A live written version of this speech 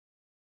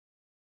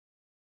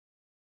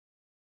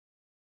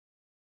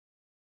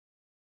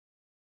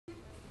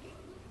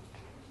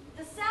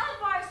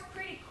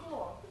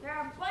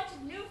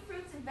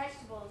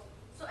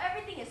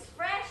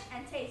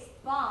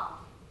bomb.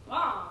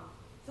 Bomb?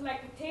 So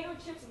like potato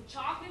chips and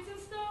chocolates and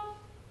stuff?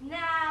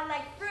 Nah,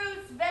 like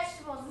fruits,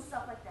 vegetables, and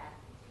stuff like that.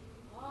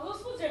 Oh,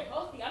 those foods are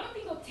healthy. I don't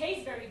think they'll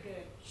taste very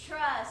good.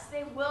 Trust,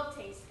 they will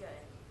taste good.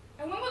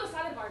 And when will the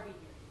salad bar be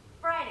here?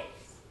 Fridays.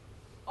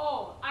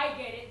 Oh, I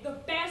get it. The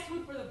best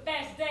food for the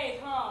best days,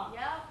 huh?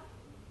 Yep.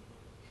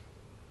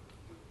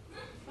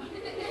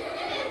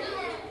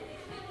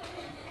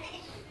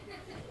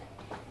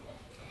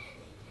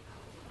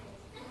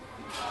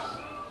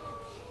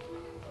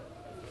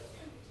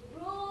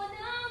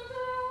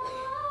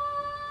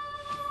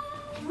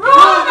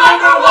 Rule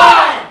number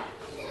one!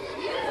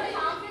 Use a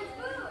common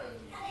spoon.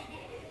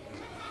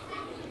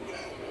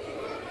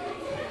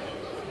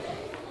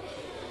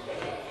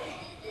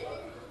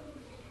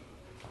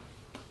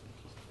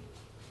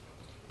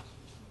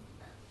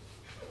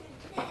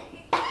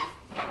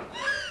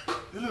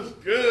 It looks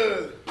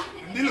good.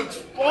 And it looks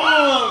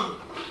fun.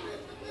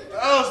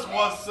 That's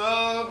what's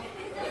up.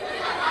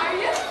 Are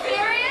you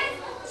serious?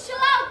 Chill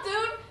out,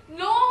 dude.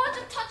 No one wants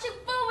you touching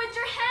food with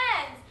your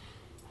hands.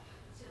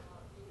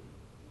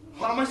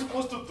 What am I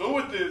supposed to do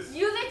with this?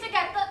 Use it to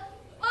get the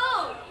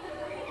food.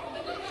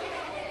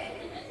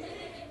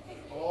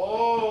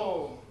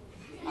 Oh,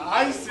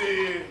 I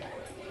see.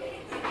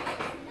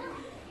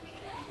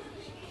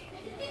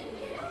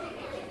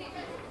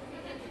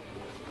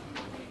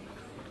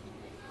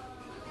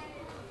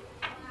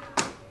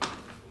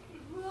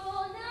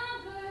 Rule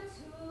number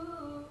 2.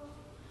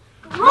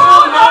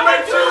 Rule number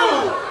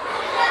two!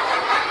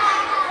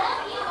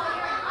 Don't eat while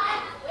you're in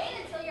line. Just wait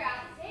until you're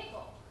at the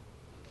table.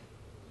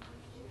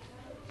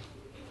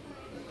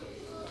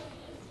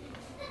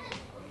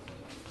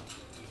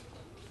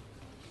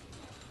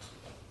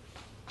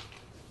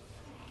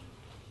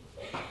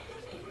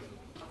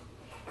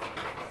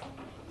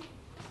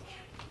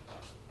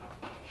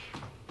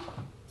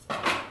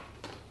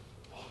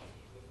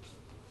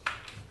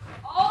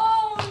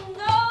 Oh,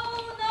 no.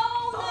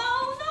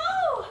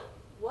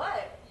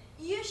 What?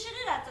 You should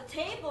eat at the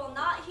table,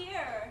 not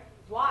here.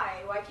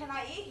 Why? Why can't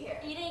I eat here?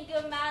 Eating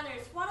good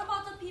manners. What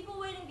about the people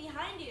waiting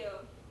behind you?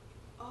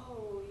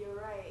 Oh, you're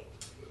right.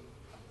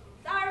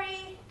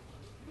 Sorry.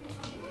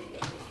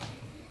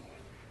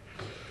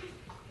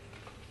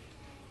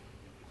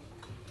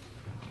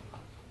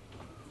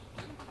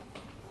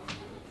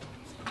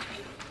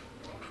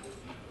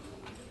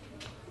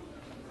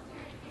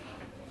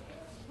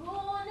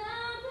 Rule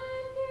number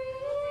 3.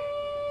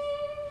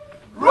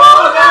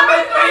 Rule number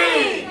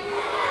three!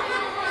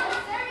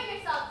 When serving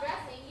yourself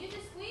dressing, use a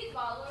squeeze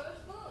bottle or a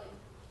spoon.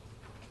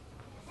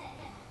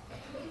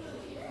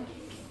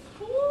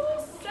 Ooh,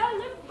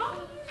 salad bar.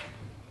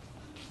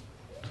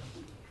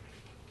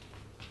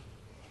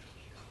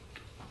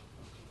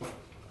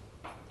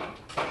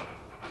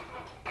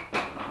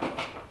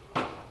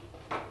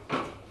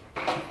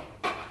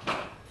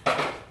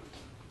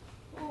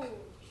 Ooh,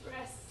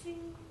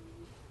 dressing.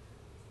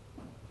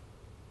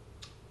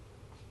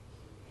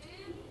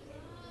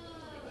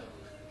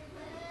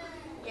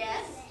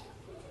 Yes?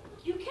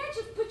 You can't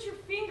just put your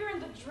finger in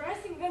the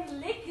dressing then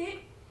lick it.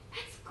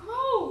 That's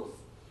gross.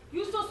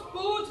 Use a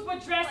spoon to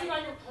put dressing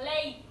on your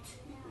plate.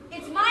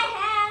 It's my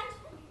hand.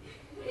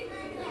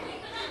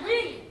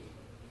 Really?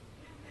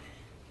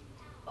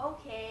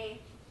 Okay.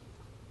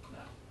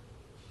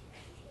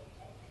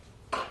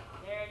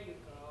 There you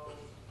go.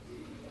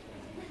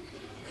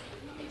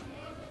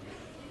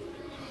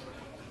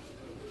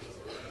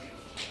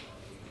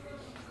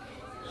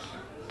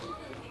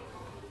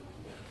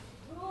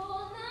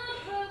 Rule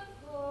number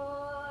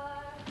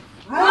 4.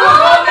 Rule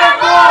number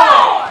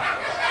four!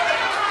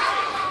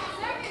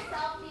 Serve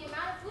yourself the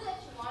amount of food that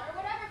you want or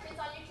whatever fits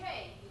on your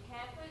tray. You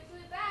can't put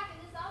food back in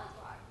the salad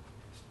bar.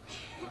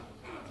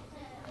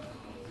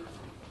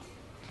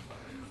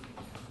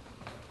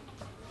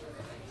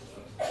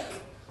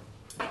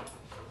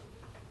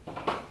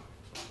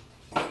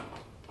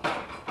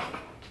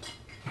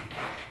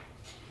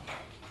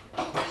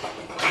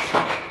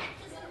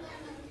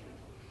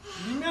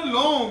 Leave me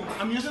alone.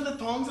 I'm using the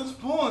tongs and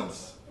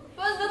spoons.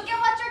 But look at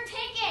what you're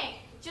taking.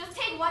 Just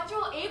take what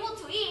you're able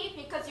to eat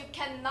because you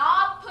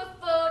cannot put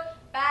food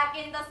back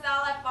in the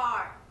salad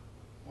bar.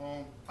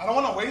 I don't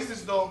want to waste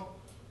this though,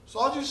 so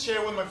I'll just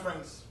share with my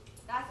friends.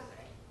 That's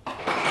okay.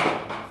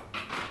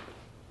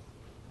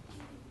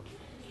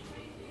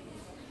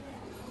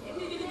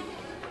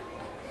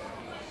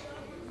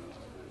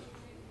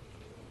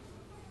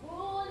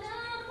 Rule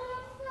number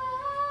 5.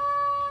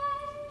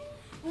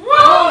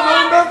 Rule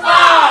number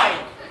five!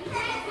 When you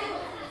bring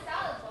food to the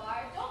salad bar,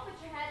 don't put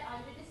your head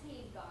under the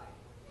sneeze guard.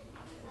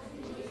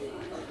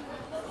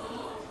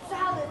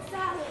 Salad.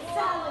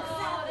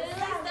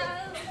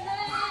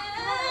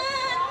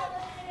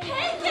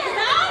 Hey, get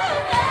out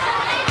of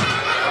there!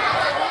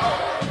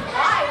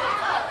 Why?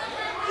 What's up?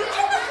 You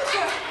cannot put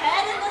your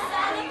head in the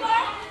salad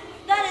bar?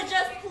 That is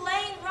just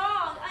plain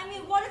wrong. I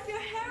mean, what if your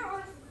hair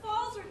or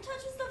falls or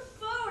touches the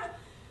food?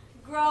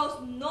 Gross,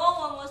 no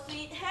one wants to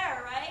eat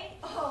hair, right?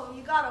 Oh,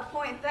 you got a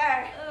point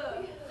there.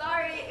 Ugh.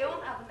 Sorry, it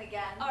won't happen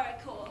again. Alright,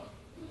 cool.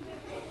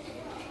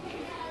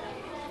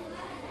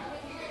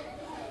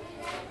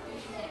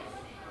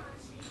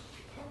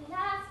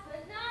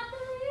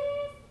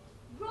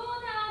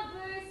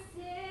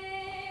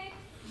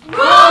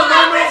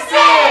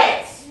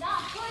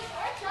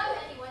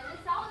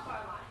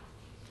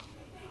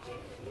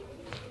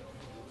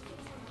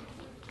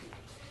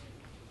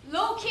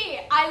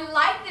 I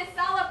like this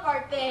salad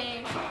bar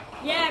thing.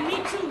 Yeah,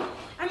 me too.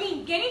 I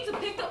mean, getting to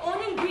pick the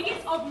own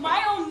ingredients of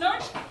my own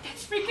lunch,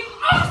 that's freaking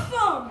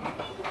awesome!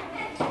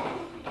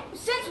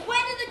 Since when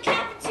did the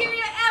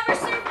cafeteria ever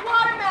serve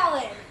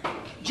watermelon?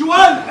 You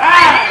are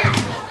lying!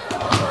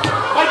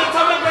 By the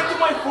time I get to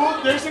my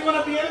food, there isn't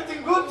gonna be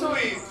anything good to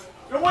eat.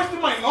 You're wasting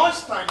my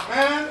lunchtime,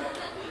 man.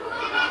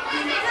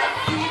 Did you just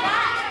see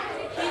that?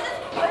 He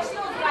just pushed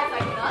those guys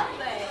like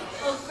nothing.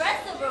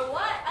 Aggressive or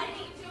what? I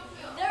mean,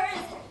 there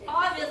is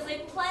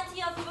obviously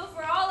plenty of food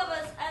for all of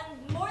us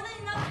and more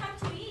than enough time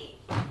to eat.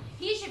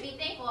 He should be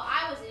thankful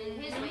I wasn't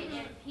in his way.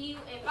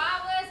 If I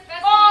was,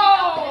 best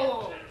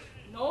Oh!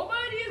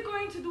 Nobody is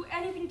going to do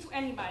anything to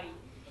anybody.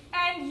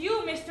 And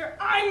you, mister,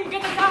 I'm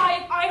gonna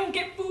die if I don't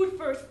get food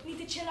first. Need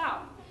to chill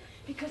out.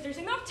 Because there's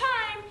enough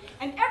time,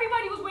 and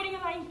everybody was waiting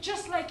in line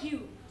just like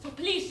you. So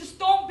please, just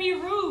don't be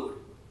rude.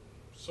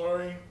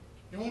 Sorry,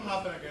 it won't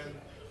happen again.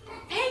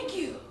 Thank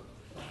you.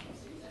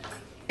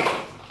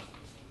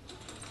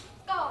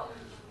 go.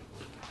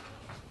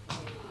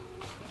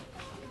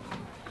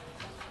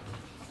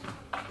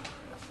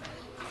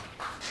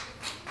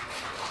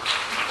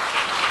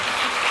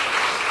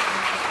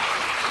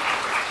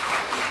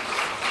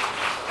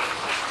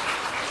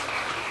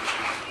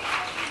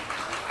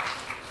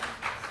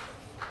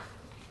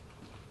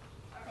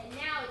 And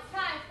now it's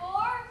time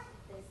for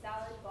the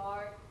salad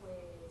bar quiz.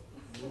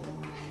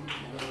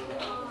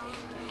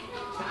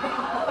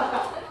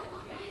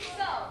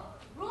 So,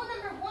 rule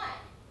number 1.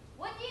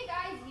 What do you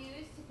guys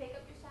use to pick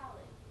up your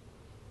salad?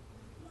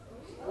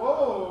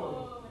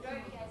 Whoa!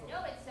 Majority of you guys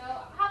know it, so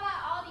how about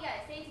all of you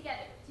guys say it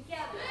together?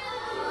 Together.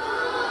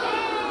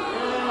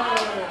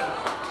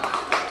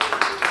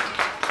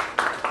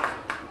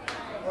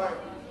 Right.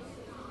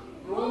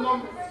 Rule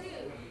number 2.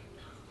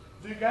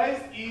 Do you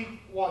guys eat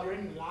while you're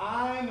in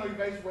line, or you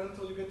guys wait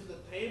until you get to the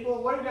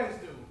table? What do you guys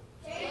do?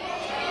 Table?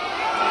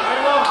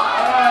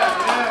 Alright,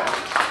 yeah.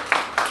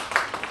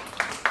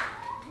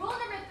 Rule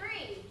number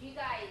 3. Do you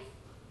guys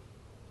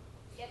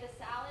get the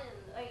salad,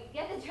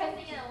 get the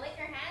dressing and lick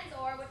your hands,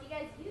 or what do you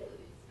guys use?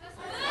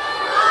 Yeah.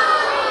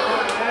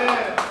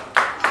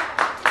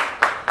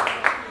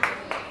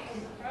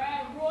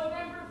 Alright, rule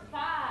number 5.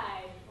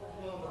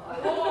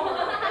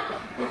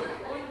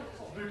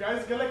 Do you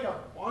guys get like a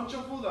bunch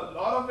of food, a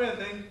lot of it,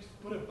 and then you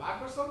just put it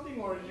back or something?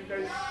 Or you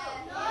guys...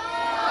 No?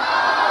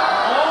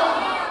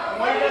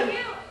 Why you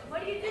guys...